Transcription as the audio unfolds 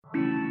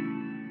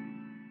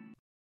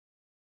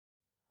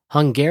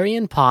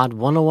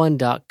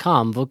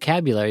HungarianPod101.com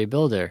Vocabulary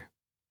Builder.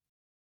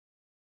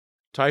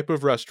 Type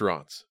of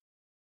restaurants.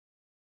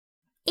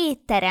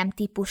 Étterem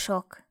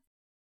típusok.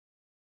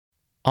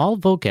 All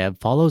vocab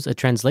follows a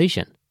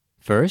translation.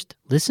 First,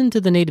 listen to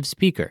the native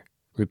speaker.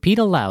 Repeat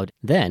aloud,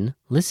 then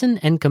listen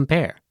and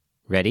compare.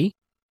 Ready?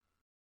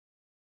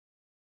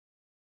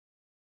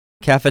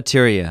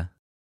 Cafeteria.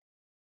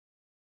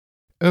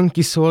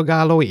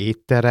 Önkiszolgáló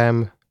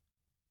étterem.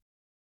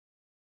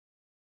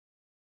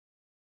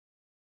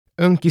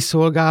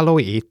 Önkiszolgáló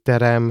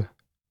étterem.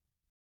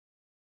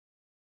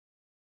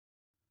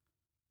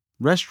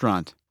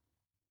 Restaurant.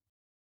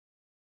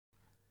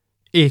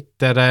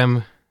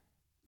 Étterem.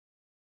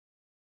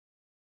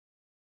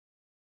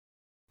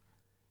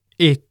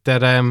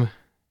 Étterem.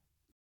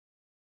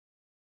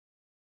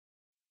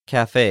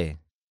 Café.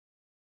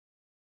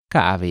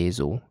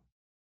 Kávézó.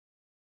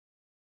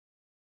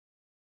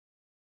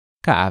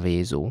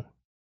 Kávézó.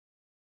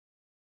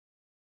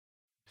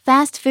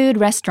 Fast food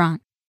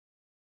restaurant.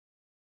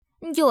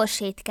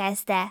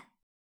 Gyorsétkezde.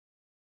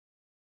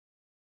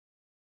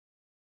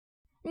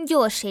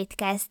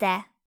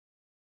 Gyorsétkezde.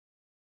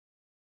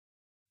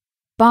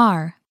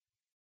 Bar.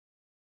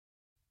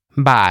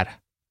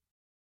 Bár.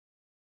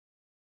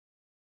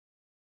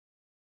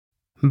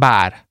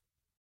 Bár.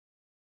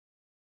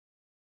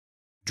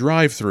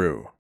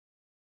 Drive-through.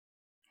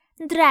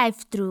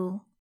 Drive-thru.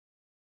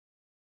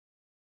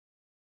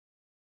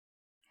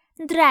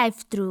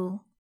 Drive-thru.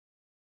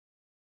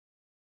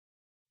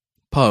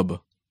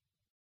 Pub.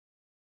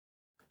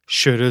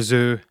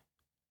 Söröző.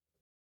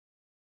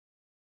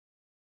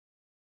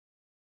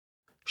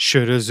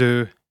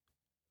 Söröző.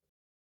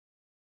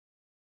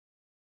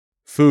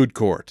 Food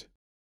court.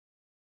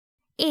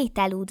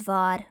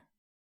 Ételudvar.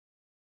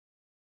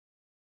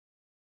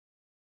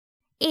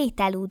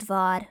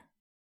 Ételudvar.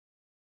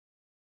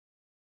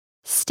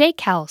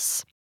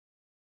 Steakhouse.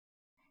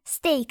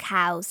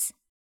 Steakhouse.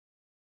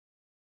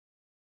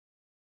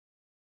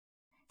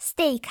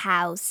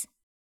 Steakhouse.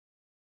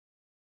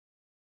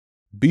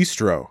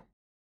 Bistro.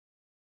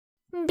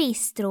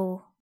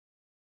 Bistro.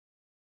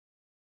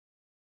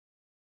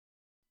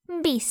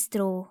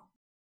 Bistro.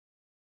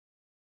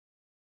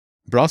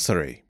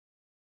 Brasserie.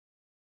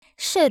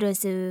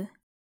 Söröző.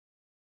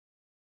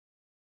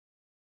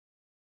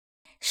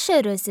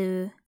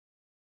 Söröző.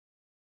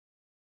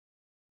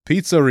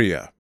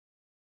 Pizzeria.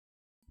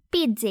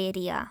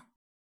 Pizzeria.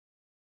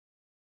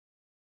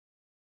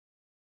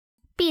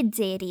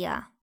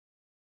 Pizzeria.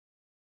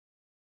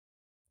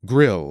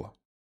 Grill.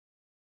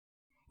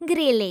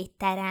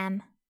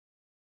 Grillétterem.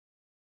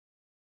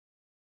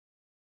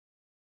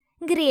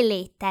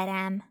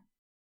 Grillétterem.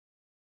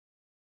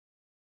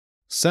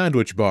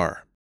 Sandwich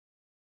bar.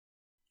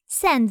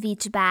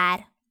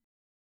 Szendvicsbár.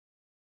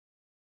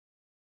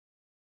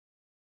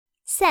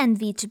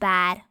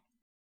 Szendvicsbár.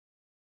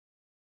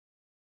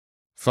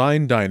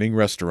 Fine dining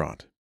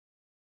restaurant.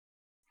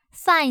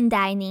 Fine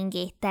dining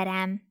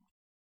étterem.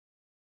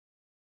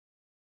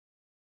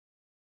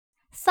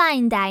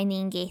 Fine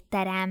dining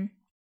étterem.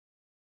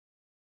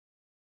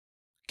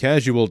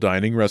 Casual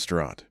dining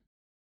restaurant.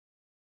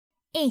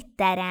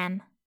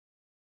 Étterem.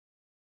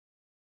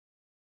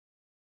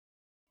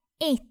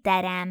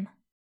 Étterem.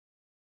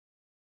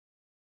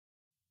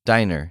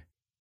 Diner.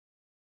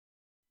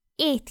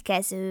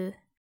 Étkező.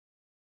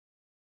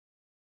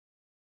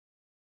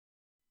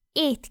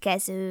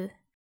 Étkező.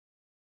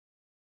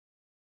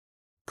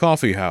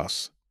 Coffee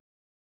house.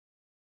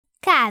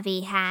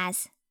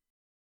 Kávéház.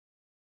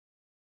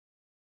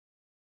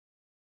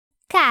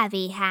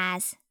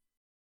 Kávéház.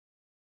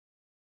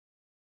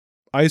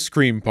 Ice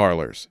cream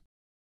parlors.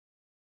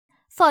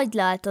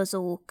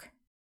 Fagylaltozók.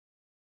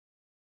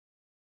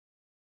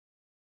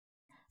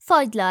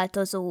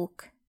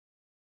 Fagylaltozók.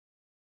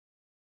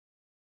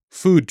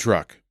 Food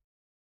truck.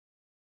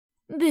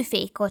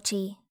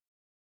 Büfékocsi.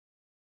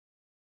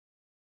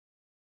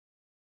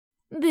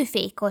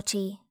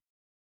 Büfékocsi.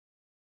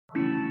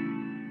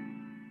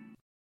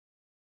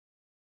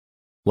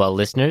 Well,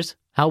 listeners,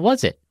 how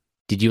was it?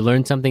 Did you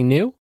learn something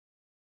new?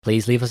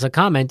 Please leave us a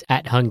comment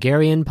at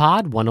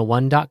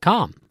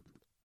HungarianPod101.com.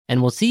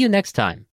 And we'll see you next time.